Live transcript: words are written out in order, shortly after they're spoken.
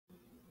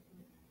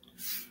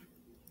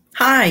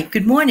Hi,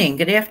 good morning,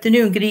 good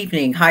afternoon, good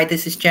evening. Hi,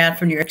 this is Jan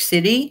from New York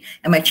City,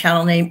 and my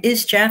channel name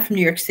is Jan from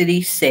New York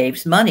City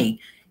Saves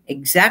Money.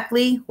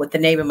 Exactly what the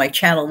name of my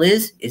channel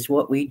is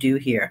what we do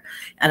here.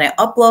 And I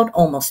upload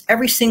almost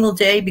every single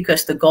day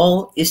because the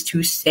goal is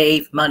to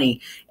save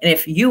money. And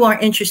if you are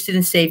interested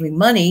in saving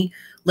money,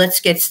 let's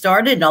get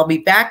started, and I'll be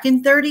back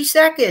in 30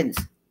 seconds.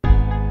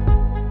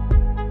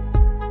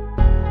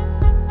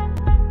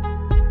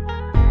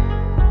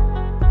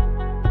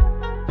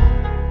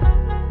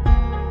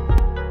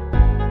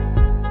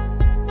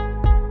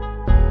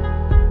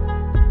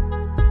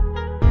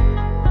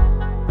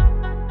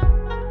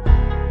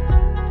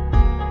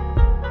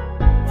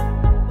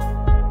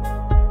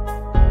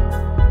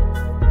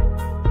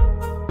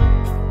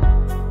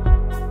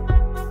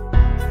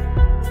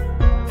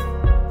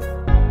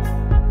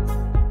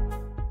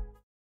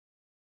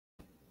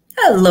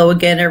 Hello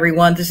again,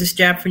 everyone. This is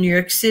Jan from New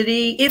York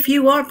City. If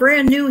you are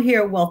brand new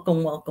here,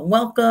 welcome, welcome,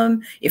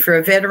 welcome. If you're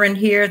a veteran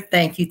here,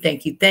 thank you,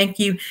 thank you, thank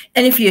you.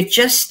 And if you're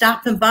just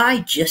stopping by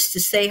just to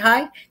say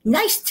hi,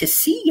 nice to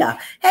see ya.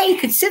 Hey,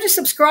 consider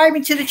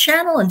subscribing to the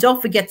channel and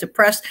don't forget to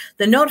press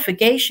the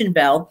notification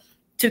bell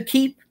to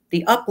keep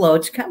the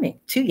uploads coming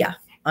to ya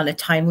on a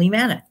timely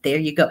manner. There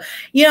you go.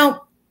 You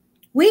know,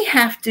 we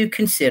have to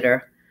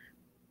consider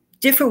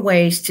different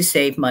ways to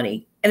save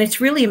money. And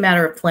it's really a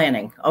matter of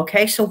planning.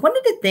 Okay. So, one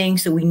of the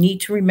things that we need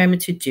to remember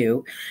to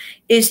do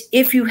is,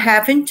 if you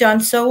haven't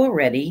done so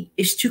already,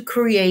 is to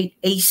create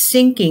a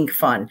sinking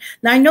fund.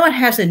 Now, I know it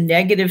has a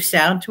negative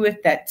sound to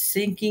it, that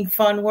sinking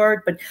fund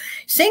word, but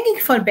sinking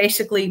fund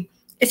basically,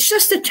 it's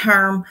just a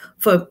term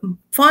for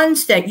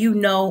funds that you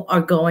know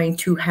are going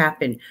to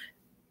happen.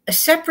 A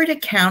separate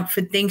account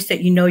for things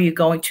that you know you're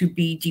going to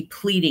be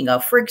depleting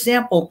of. For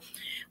example,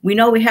 we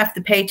know we have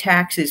to pay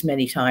taxes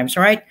many times,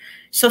 right?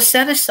 So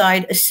set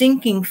aside a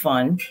sinking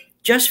fund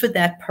just for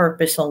that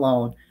purpose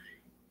alone,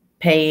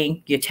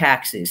 paying your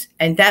taxes.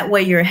 And that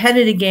way you're ahead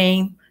of the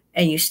game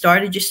and you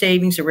started your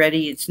savings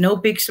already. It's no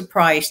big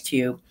surprise to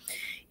you.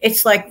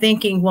 It's like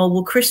thinking, well,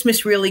 will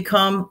Christmas really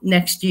come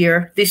next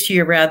year, this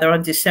year rather,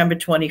 on December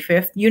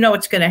 25th? You know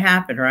it's going to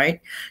happen,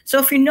 right? So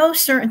if you know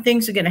certain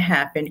things are going to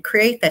happen,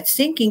 create that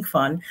sinking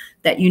fund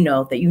that you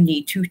know that you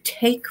need to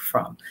take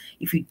from.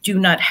 If you do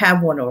not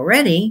have one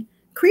already,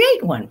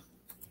 create one.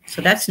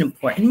 So that's an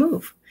important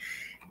move.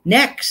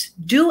 Next,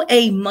 do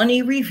a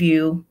money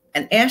review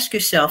and ask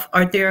yourself,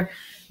 are there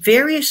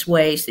various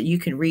ways that you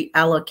can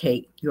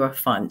reallocate your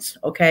funds?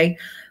 Okay.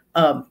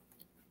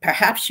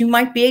 Perhaps you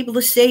might be able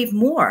to save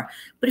more.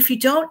 But if you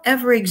don't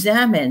ever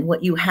examine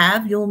what you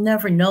have, you'll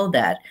never know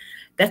that.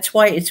 That's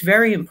why it's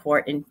very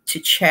important to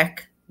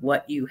check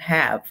what you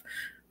have.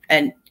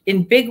 And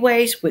in big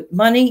ways with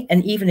money,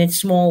 and even in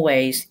small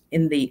ways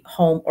in the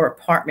home or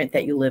apartment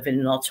that you live in.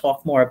 And I'll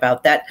talk more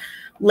about that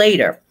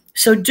later.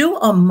 So do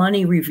a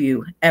money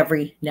review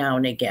every now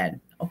and again.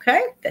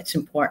 Okay, that's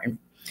important.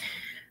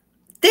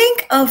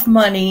 Think of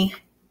money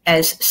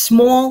as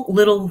small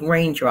little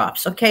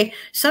raindrops. Okay,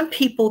 some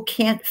people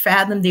can't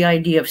fathom the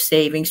idea of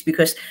savings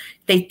because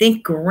they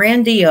think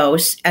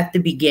grandiose at the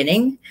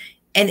beginning,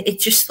 and it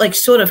just like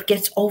sort of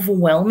gets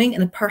overwhelming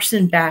and the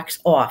person backs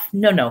off.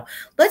 No.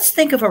 Let's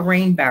think of a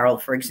rain barrel,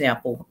 for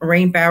example. A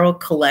rain barrel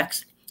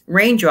collects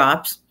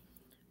raindrops,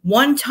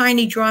 one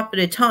tiny drop at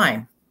a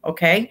time.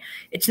 Okay,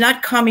 it's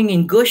not coming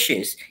in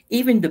gushes.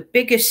 Even the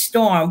biggest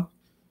storm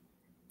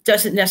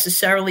doesn't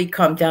necessarily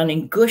come down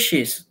in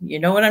gushes. You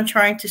know what I'm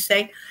trying to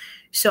say?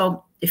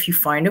 So if you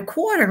find a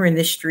quarter in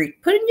the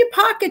street, put it in your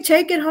pocket,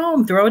 take it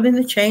home, throw it in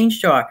the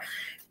change jar.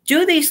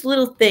 Do these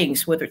little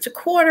things, whether it's a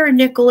quarter, a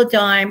nickel, a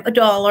dime, a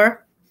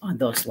dollar, on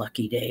those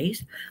lucky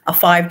days, a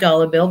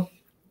 $5 bill.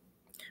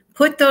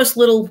 Put those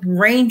little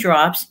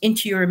raindrops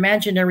into your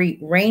imaginary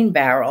rain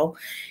barrel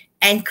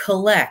and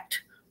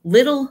collect.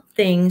 Little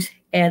things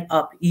add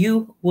up.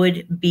 You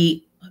would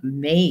be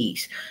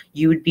amazed.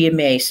 You would be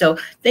amazed. So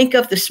think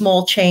of the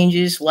small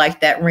changes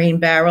like that rain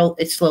barrel.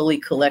 It slowly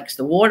collects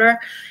the water,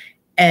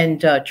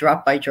 and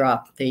drop by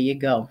drop, there you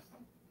go.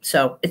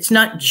 So it's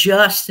not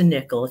just a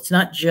nickel. It's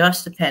not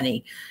just a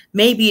penny.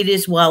 Maybe it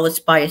is while it's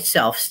by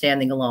itself,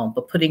 standing alone,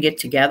 but putting it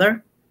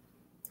together,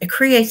 it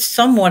creates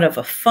somewhat of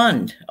a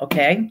fund.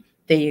 Okay,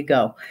 there you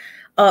go.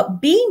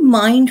 Be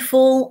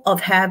mindful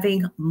of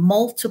having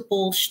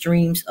multiple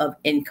streams of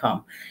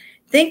income.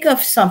 Think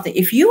of something.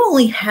 If you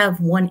only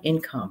have one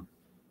income,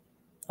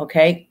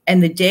 okay,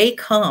 and the day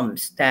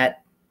comes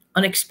that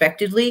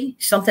unexpectedly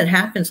something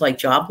happens like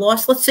job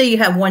loss. Let's say you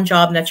have one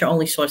job and that's your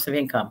only source of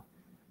income.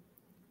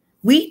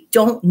 We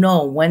don't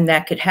know when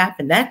that could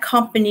happen. That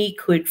company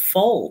could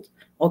fold.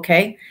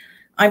 Okay.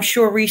 I'm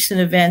sure recent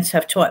events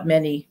have taught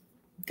many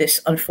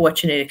this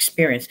unfortunate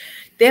experience.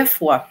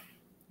 Therefore,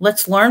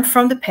 let's learn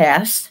from the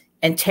past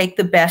and take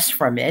the best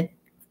from it.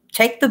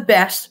 Take the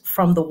best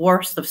from the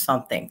worst of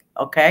something,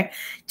 okay?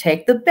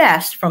 Take the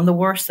best from the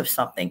worst of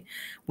something.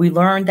 We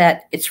learned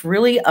that it's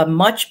really a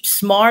much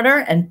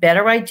smarter and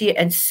better idea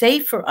and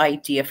safer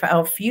idea for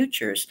our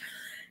futures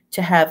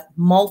to have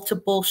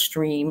multiple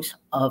streams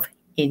of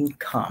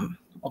income,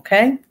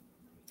 okay?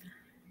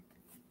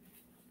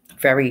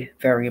 Very,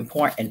 very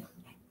important.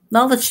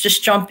 Now let's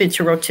just jump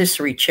into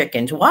rotisserie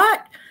chickens.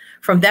 What?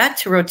 From that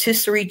to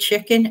rotisserie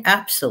chicken?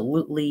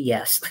 Absolutely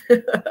yes.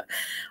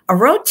 A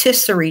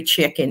rotisserie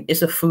chicken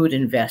is a food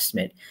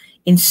investment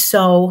in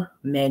so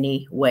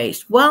many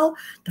ways. Well,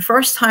 the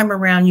first time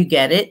around you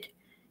get it,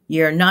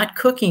 you're not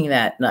cooking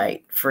that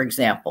night, for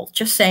example.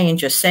 Just saying,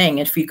 just saying.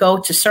 If you go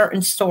to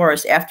certain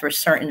stores after a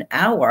certain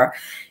hour,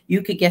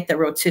 you could get the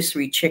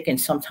rotisserie chicken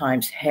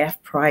sometimes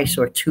half price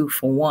or 2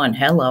 for 1.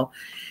 Hello.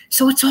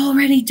 So it's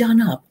already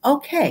done up.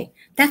 Okay,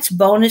 that's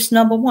bonus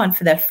number one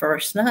for that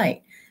first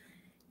night.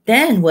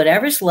 Then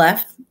whatever's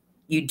left,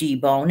 you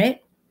debone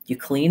it, you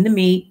clean the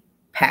meat,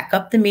 pack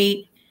up the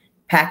meat,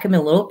 pack them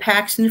in little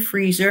packs in the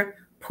freezer,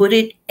 put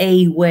it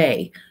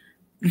away.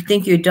 You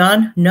think you're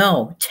done?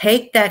 No.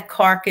 Take that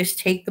carcass,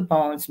 take the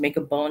bones, make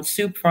a bone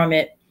soup from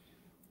it,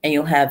 and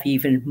you'll have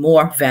even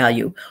more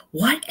value.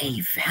 What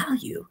a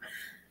value.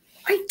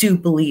 I do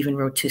believe in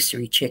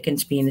rotisserie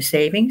chickens being a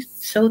savings.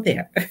 So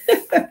there.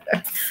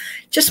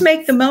 Just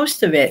make the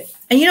most of it.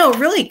 And, you know, it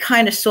really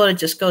kind of sort of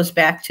just goes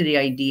back to the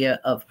idea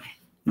of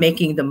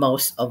making the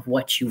most of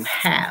what you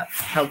have.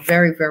 How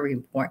very, very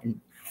important.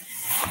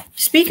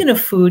 Speaking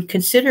of food,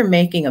 consider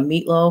making a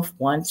meatloaf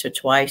once or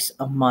twice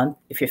a month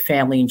if your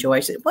family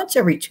enjoys it. Once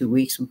every 2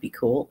 weeks would be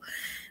cool.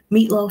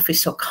 Meatloaf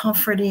is so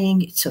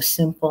comforting. It's so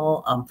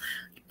simple.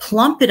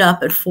 Plump it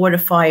up and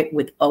fortify it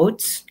with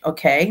oats,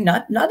 okay?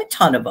 Not a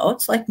ton of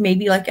oats, like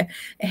maybe like a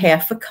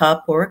half a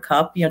cup or a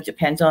cup, you know, it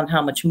depends on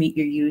how much meat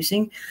you're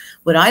using.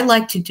 What I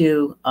like to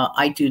do,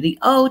 I do the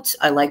oats.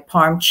 I like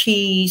Parm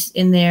cheese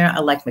in there. I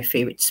like my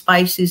favorite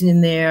spices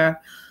in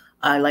there.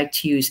 I like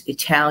to use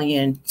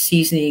Italian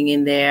seasoning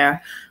in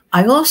there.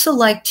 I also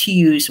like to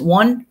use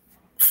 4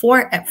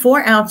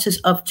 ounces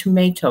of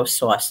tomato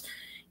sauce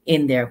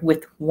in there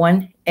with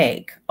 1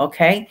 egg,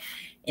 okay?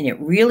 And it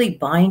really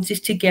binds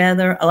it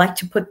together. I like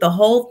to put the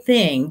whole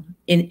thing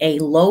in a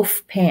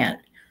loaf pan,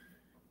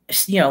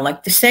 you know,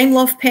 like the same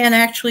loaf pan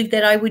actually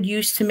that I would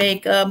use to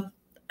make an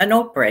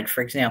oat bread,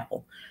 for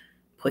example.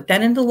 Put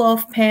that in the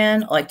loaf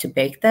pan. I like to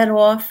bake that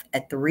off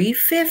at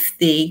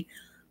 350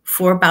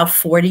 for about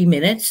 40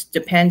 minutes.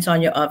 Depends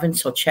on your oven,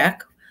 so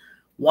check.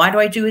 Why do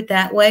I do it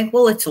that way?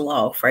 Well, it's a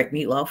loaf, right?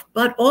 Meatloaf.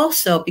 But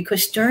also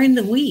because during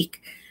the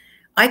week,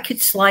 I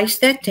could slice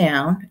that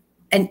down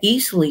and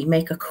easily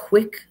make a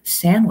quick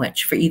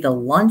sandwich for either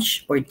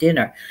lunch or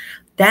dinner.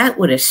 That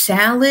with a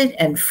salad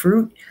and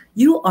fruit,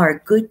 you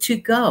are good to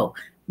go.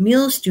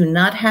 Meals do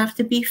not have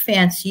to be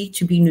fancy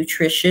to be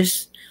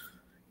nutritious.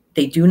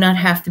 They do not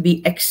have to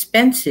be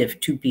expensive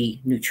to be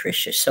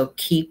nutritious. So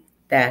keep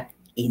that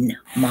in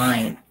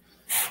mind.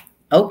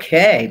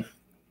 Okay.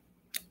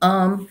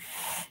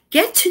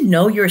 Get to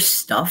know your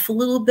stuff a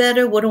little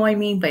better. What do I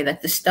mean by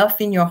that? The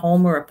stuff in your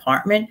home or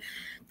apartment.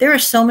 There are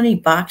so many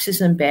boxes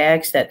and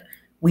bags that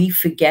we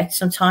forget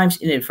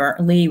sometimes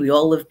inadvertently. We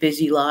all live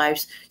busy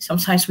lives.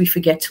 Sometimes we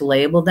forget to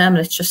label them.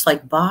 And it's just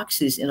like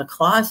boxes in a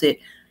closet.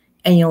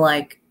 And you're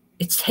like,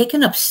 it's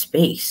taking up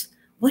space.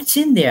 What's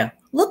in there?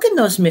 Look in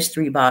those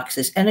mystery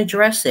boxes and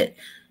address it.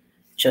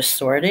 Just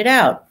sort it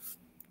out.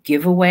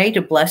 Give away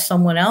to bless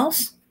someone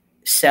else.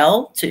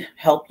 Sell to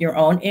help your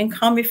own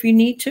income if you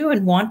need to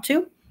and want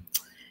to.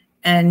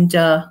 And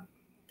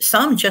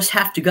some just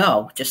have to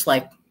go. Just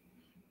like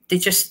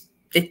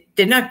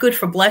they're not good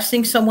for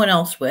blessing someone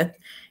else with,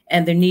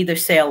 and they're neither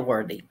sale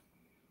worthy.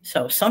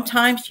 So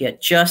sometimes you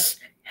just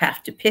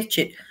have to pitch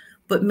it,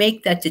 but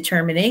make that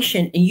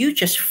determination, and you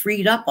just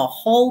freed up a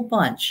whole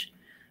bunch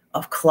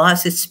of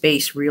closet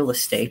space real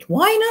estate.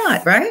 Why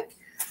not, right?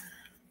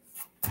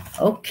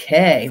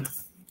 Okay.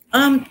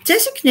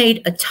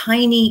 Designate a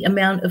tiny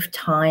amount of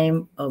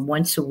time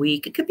once a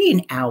week. It could be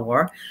an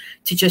hour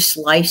to just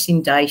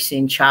slicing,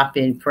 dicing,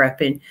 chopping,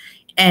 prepping.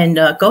 And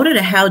go to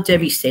the How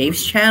Debbie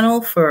Saves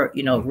channel for,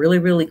 you know, really,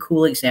 really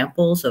cool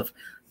examples of,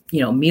 you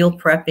know, meal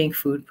prepping,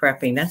 food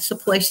prepping. That's the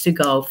place to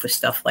go for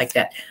stuff like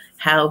that.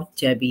 How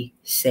Debbie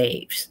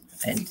Saves.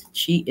 And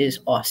she is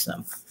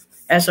awesome,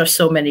 as are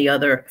so many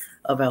other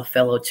of our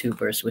fellow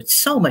tubers with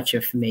so much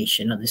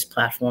information on this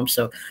platform.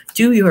 So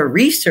do your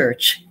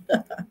research.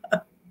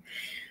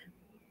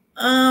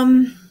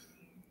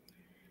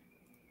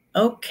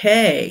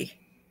 Okay.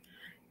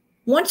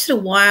 Once in a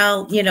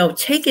while, you know,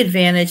 take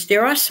advantage.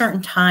 There are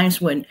certain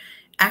times when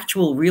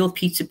actual real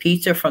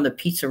pizza from the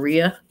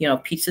pizzeria, you know,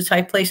 pizza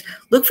type place,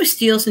 look for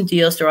steals and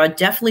deals. There are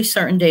definitely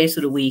certain days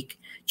of the week.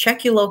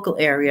 Check your local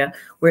area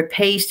where it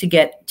pays to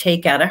get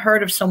takeout. I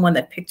heard of someone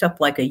that picked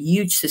up like a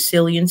huge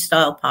Sicilian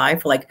style pie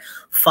for like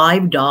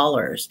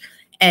 $5.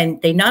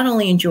 And they not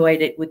only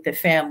enjoyed it with the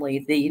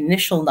family the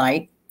initial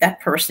night,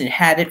 that person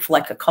had it for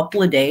like a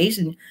couple of days,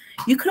 and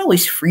you could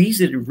always freeze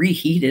it and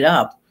reheat it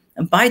up.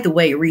 And by the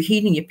way,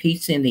 reheating your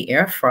pizza in the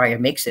air fryer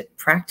makes it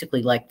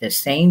practically like the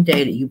same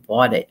day that you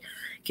bought it.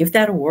 Give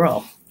that a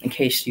whirl in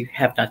case you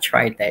have not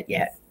tried that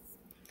yet.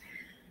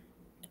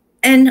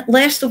 And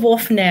last of all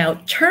for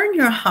now, turn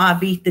your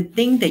hobby, the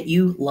thing that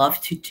you love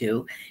to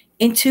do,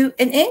 into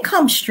an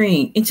income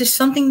stream, into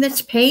something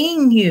that's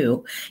paying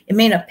you. It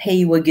may not pay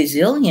you a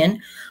gazillion,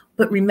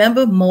 But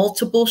remember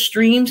multiple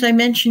streams I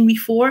mentioned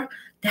before?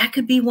 That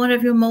could be one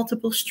of your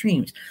multiple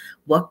streams.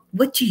 What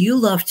do you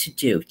love to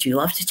do? Do you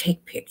love to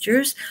take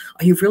pictures?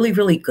 Are you really,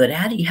 really good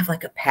at it? You have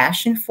like a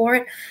passion for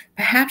it?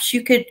 Perhaps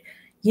you could,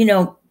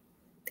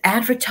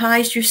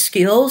 advertise your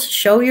skills,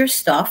 show your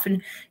stuff,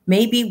 and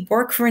maybe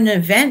work for an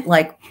event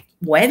like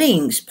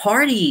weddings,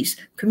 parties,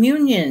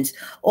 communions,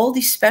 all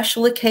these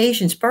special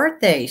occasions,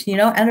 birthdays,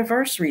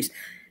 anniversaries.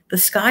 The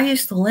sky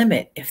is the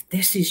limit if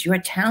this is your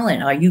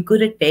talent. Are you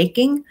good at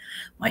baking?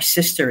 My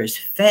sister is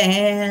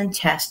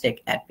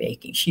fantastic at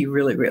baking. She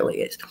really, really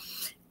is.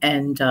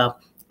 And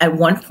at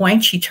one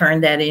point, she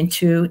turned that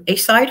into a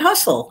side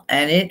hustle,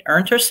 and it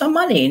earned her some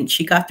money. And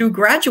she got through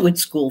graduate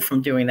school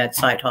from doing that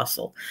side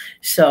hustle.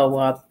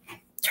 So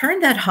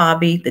turn that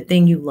hobby, the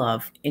thing you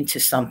love, into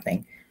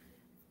something.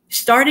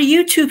 Start a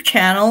YouTube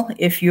channel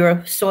if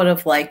you're sort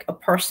of like a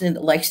person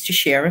that likes to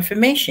share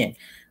information.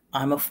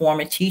 I'm a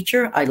former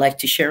teacher. I like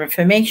to share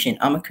information.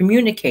 I'm a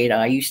communicator.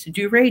 I used to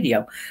do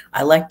radio.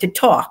 I like to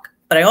talk,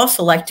 but I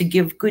also like to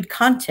give good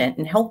content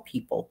and help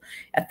people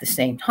at the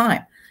same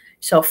time.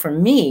 So for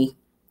me,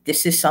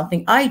 this is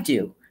something I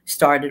do.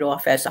 Started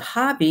off as a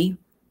hobby,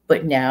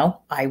 but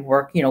now I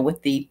work,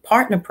 with the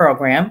partner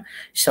program.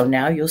 So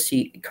now you'll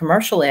see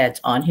commercial ads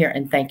on here,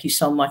 and thank you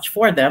so much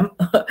for them.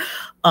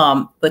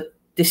 But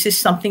this is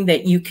something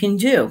that you can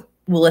do.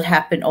 Will it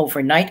happen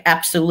overnight?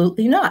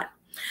 Absolutely not.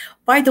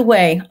 By the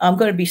way, I'm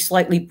going to be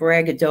slightly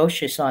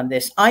braggadocious on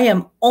this. I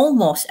am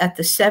almost at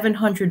the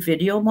 700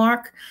 video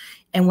mark.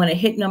 And when I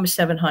hit number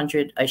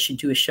 700, I should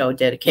do a show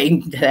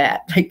dedicating to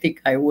that. I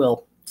think I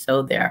will.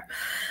 So there.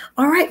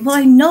 All right. Well,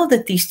 I know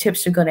that these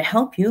tips are going to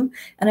help you.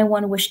 And I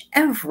want to wish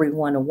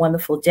everyone a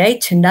wonderful day.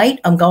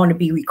 Tonight, I'm going to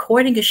be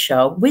recording a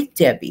show with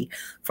Debbie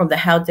from the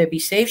How Debbie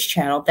Saves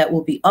channel that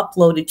will be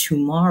uploaded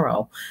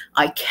tomorrow.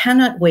 I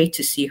cannot wait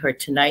to see her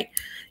tonight.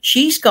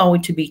 She's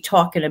going to be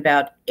talking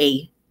about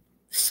a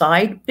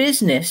side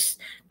business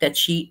that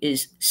she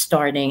has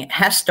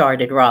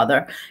started,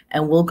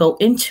 and we'll go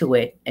into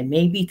it. And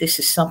maybe this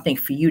is something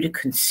for you to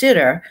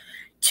consider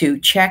to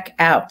check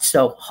out.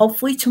 So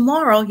hopefully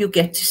tomorrow you'll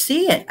get to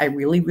see it. I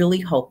really,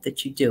 really hope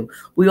that you do.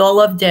 We all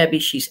love Debbie.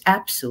 She's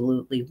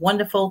absolutely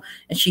wonderful,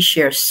 and she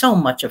shares so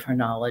much of her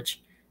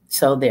knowledge.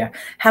 So there.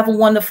 Have a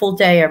wonderful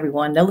day,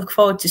 everyone. I look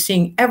forward to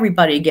seeing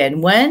everybody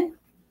again. When?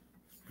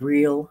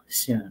 Real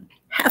soon.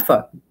 Have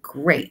a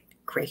great,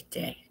 great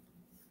day.